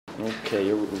Okay,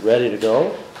 you're ready to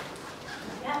go?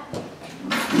 Yeah.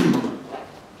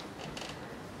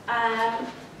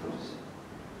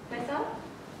 Myself?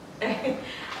 Hi,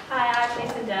 I'm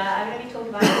Lucinda. I'm going to be talking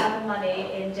about love and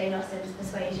money in Jane Austen's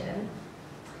Persuasion.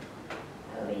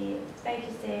 I'll be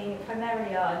focusing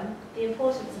primarily on the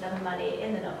importance of love and money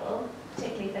in the novel,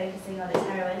 particularly focusing on its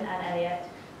heroine, Anne Elliot,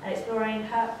 and exploring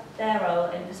their role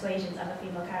in persuasions of the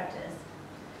female characters.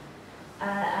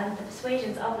 And the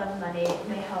persuasions of love and money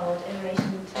may hold in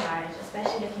relation to marriage,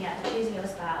 especially looking at the choosing of a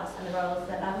spouse and the roles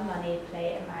that love and money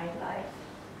play in married life.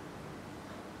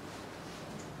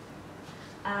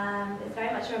 It's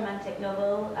very much a romantic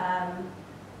novel,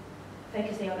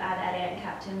 focusing on Anne Elliot and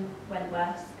Captain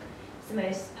Wentworth. It's the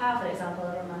most powerful example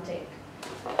of a romantic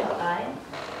plotline.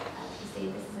 As you see,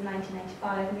 this is a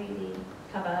 1995 movie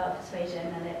cover of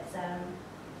Persuasion, and it's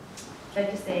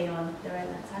focusing on the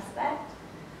romance aspect.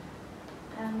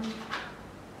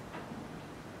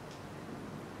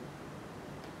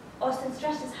 Austen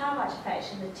stresses how much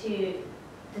affection the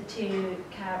two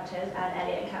characters, Anne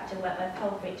Elliot and Captain Wentworth,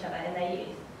 hold for each other in their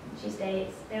youth. She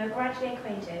states, they were gradually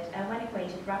acquainted, and when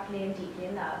acquainted, rapidly and deeply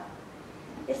in love.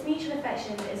 This mutual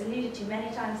affection is alluded to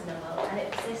many times in the novel, and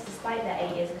it persists despite their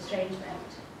 8 years of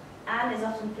estrangement. Anne is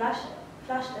often flushed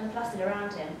and flustered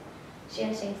around him. She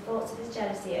entertains thoughts of his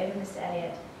jealousy over Mr.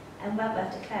 Elliot, and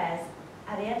Wentworth declares,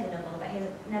 at the end of the novel, that he has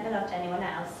never loved anyone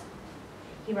else.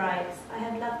 He writes, I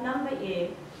have loved none but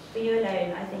you, for you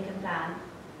alone I think and plan.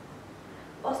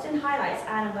 Austen highlights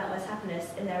Anne and Wentworth's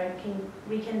happiness in their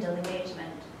rekindled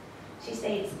engagement. She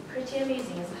states, pretty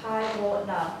amusing as high-wrought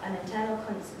love and internal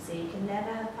constancy can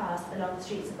never have passed along the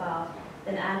streets of Bath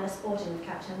than Anne was sporting with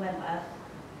Captain Wentworth.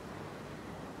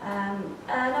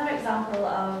 Another example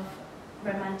of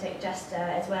romantic gesture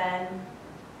is when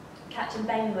Captain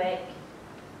Benwick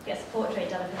gets a portrait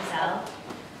done of himself,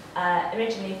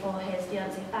 originally for his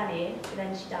fiancée Fanny, but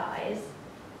then she dies.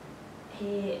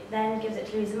 He then gives it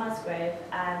to Louisa Musgrove,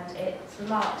 and it's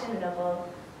remarked in the novel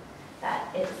that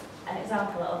it's an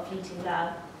example of fleeting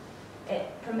love.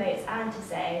 It promotes Anne to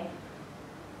say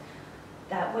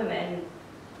that women's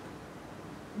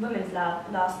love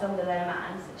lasts longer than a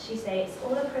man's. She states,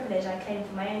 all the privilege I claim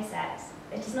for my own sex,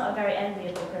 it is not a very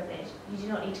enviable privilege, you do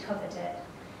not need to covet it,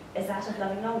 is that of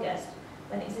loving longest,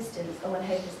 when existence or when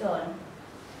hope is gone.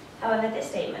 However, this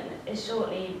statement is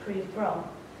shortly proved wrong,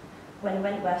 when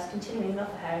Wentworth's continuing love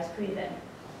for her is proven.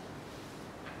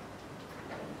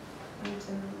 And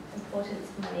some importance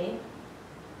of money.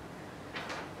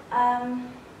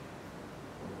 Anne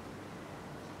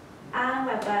and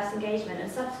Wentworth's engagement and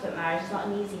subsequent marriage is not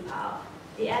an easy path.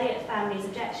 The Elliot family's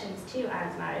objections to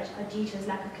Anne's marriage are due to his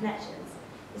lack of connections,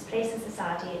 his place in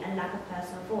society, and lack of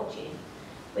personal fortune,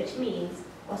 which means,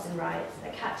 Austen writes,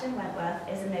 that Captain Wentworth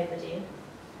is a nobody.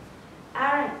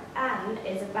 Anne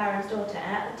is a baron's daughter,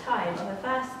 and at the time of her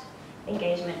first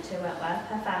engagement to Wentworth,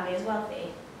 her family is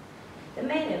wealthy. The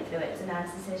main influence in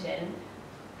Anne's decision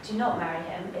to not marry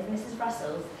him is Mrs.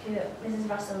 Russell's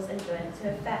influence,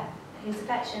 whose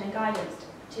affection and guidance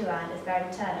to Anne is very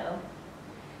maternal.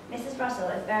 Mrs. Russell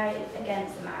is very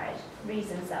against the marriage, for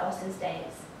reasons that Austen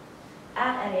states.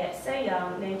 Anne Elliot, so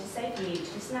young, known to so few,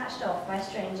 to be snatched off by a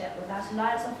stranger without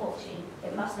alliance or fortune,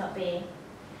 it must not be.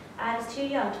 Anne is too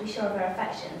young to be sure of her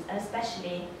affections, and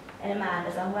especially in a man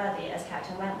as unworthy as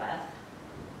Captain Wentworth.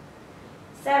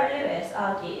 Sarah Lewis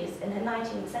argues in her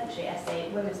 19th century essay,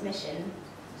 Women's Mission,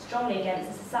 strongly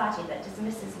against a society that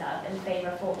dismisses love in favour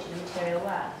of fortune and material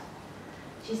worth.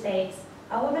 She states,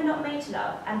 are women not made to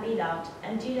love and be loved,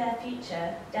 and do their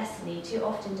future destiny too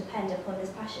often depend upon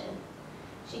this passion?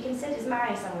 She considers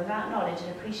marrying someone without knowledge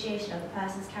and appreciation of the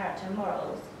person's character and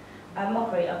morals, a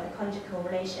mockery of the conjugal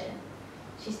relation.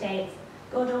 She states,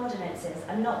 God's ordinances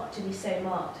are not to be so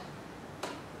marked.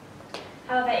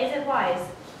 However, is it wise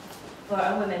for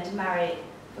a woman to marry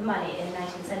for money in the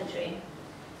 19th century?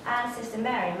 Anne's sister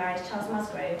Mary married Charles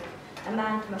Musgrove, a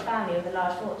man from a family with a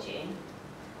large fortune.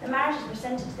 The marriage is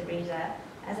presented to the reader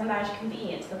as a marriage of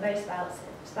convenience for both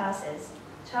spouses.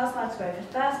 Charles Musgrove had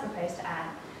first proposed to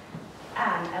Anne,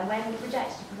 and when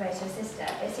rejected to propose to her sister,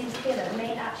 it seems clear that the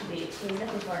main attribute he is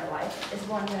looking for in a wife is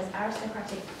one who has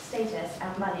aristocratic status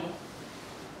and money.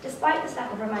 Despite this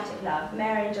lack of romantic love,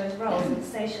 Mary enjoys roles in the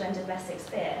social and domestic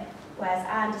sphere, whereas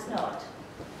Anne does not.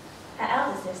 Her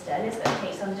elder sister, Elizabeth,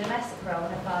 takes on the domestic role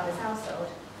in her father's household.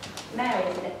 Mary,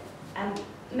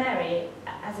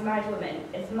 as a married woman,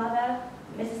 is mother,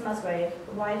 Mrs. Musgrove,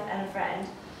 wife and a friend.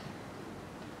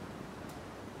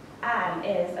 Anne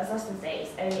is, as Austen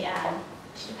states, only Anne.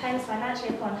 She depends financially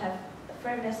upon her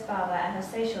frivolous father, and her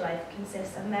social life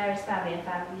consists of Mary's family and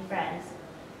family friends.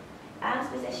 Anne's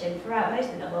position throughout most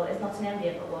of the novel is not an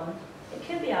enviable one. It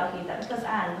could be argued that because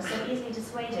Anne was so easily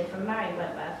dissuaded from marrying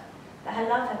Wentworth, that her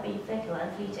love had been fickle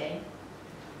and fleeting.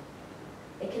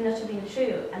 It could not have been a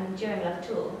true and enduring love at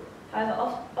all.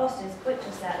 However, Austen's quick to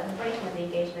assert that the breaking of the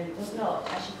engagement was not,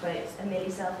 as she quotes, a merely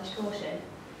selfish caution.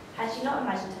 Had she not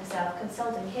imagined herself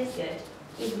consulting his good,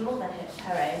 even more than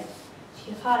her own,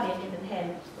 she could hardly have given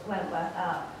him Wentworth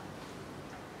up.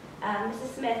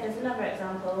 Mrs. Smith is another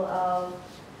example of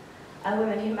a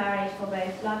woman who married for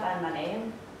both love and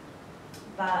money,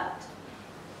 but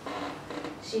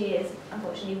she is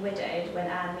unfortunately widowed when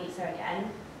Anne meets her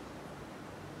again.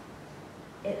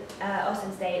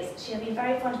 Austen states, she had been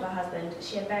very fond of her husband,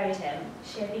 she had buried him,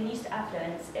 she had been used to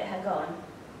affluence, it had gone.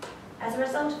 As a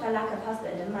result of her lack of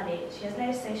husband and money, she has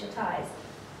no social ties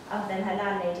other than her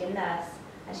landlady and nurse,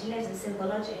 and she lives in simple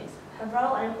lodgings. Her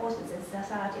role and importance in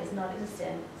society is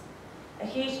non-existent, a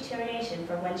huge deterioration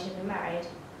from when she had been married.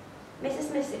 Mrs.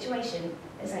 Smith's situation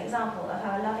is an example of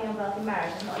how a loving and wealthy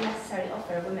marriage does not necessarily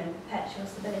offer a woman perpetual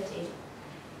stability.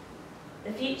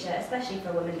 The future, especially for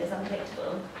a woman, is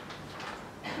unpredictable.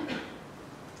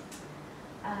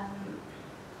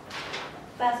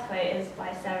 First quote is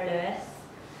by Sarah Lewis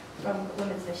from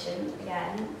Women's Vision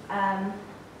again.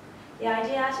 The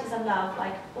idealities of love,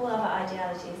 like all other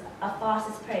idealities, are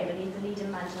fastest prey beneath the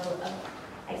leading mantle of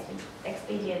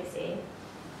expediency.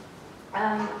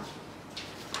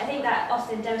 I think that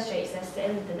Austen demonstrates this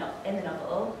in the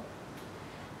novel,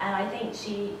 and I think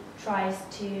she tries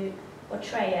to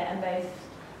portray it and both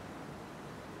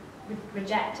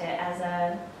reject it as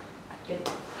a good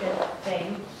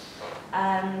thing.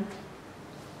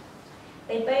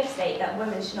 They both state that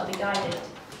women should not be guided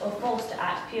or forced to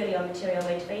act purely on material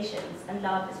motivations, and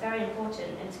love is very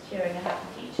important in securing a happy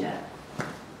future.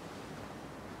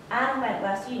 Anne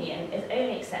Wentworth's union is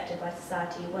only accepted by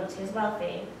society once he is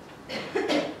wealthy.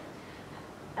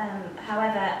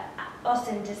 However,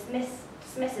 Austen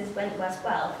dismisses Wentworth's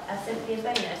wealth as simply a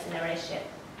bonus in their relationship.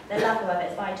 Their love, however,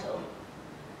 is vital.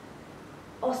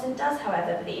 Austen does,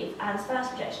 however, believe Anne's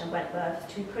first rejection of Wentworth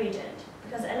to be prudent,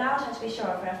 because it allowed her to be sure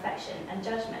of her affection and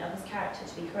judgment of his character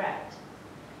to be correct.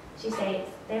 She states,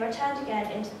 they returned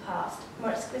again into the past,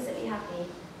 more exquisitely happy,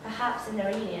 perhaps in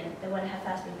their reunion than when it had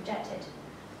first been projected,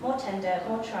 more tender,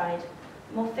 more tried,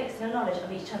 more fixed in a knowledge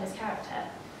of each other's character,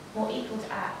 more equal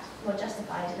to act, more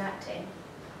justified in acting.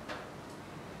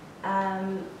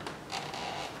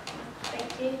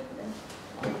 Thank you.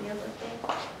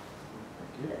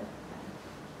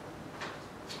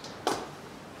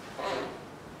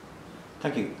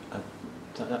 Thank you.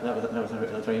 That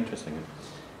was very interesting.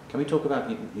 Can we talk about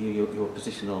your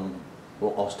position on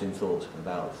what Austen thought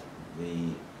about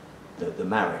the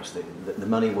marriage? The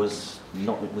money was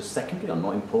secondary or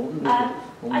not important?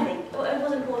 I think it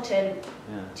was important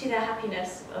to their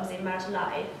happiness, obviously, in marital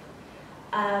life.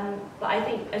 But I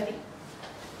think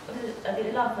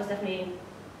love was definitely.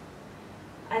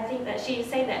 I think that she's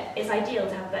saying that it's ideal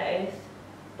to have both,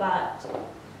 but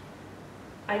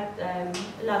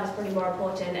love is probably more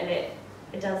important, and it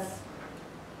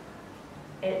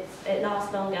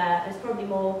lasts longer, and it's probably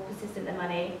more persistent than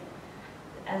money,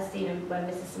 as seen when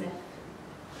Mrs. Smith.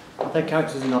 Are there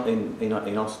characters in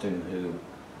Austen who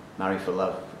marry for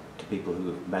love to people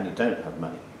who don't have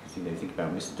money? Because you think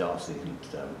about Mr. Darcy and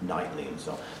Knightley and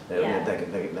so on.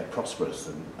 They're prosperous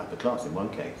and upper class in one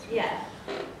case.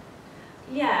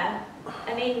 Yeah.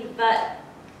 I mean, but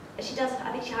she does.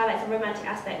 I think she highlights the romantic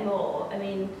aspect more. I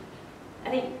mean, I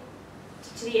think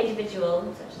to the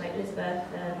individual, such as like Elizabeth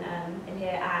and in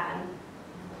here Anne,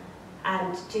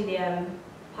 and to the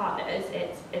partners,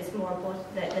 it's more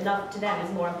important. The love to them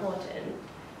is more important.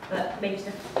 But maybe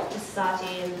to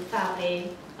society and the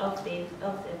family of the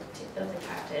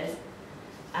characters,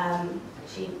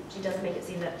 she does make it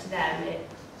seem that to them it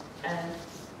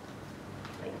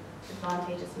like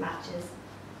advantageous matches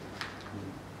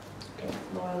is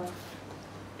more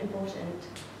important.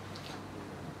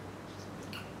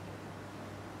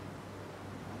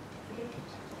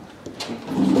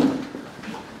 Okay.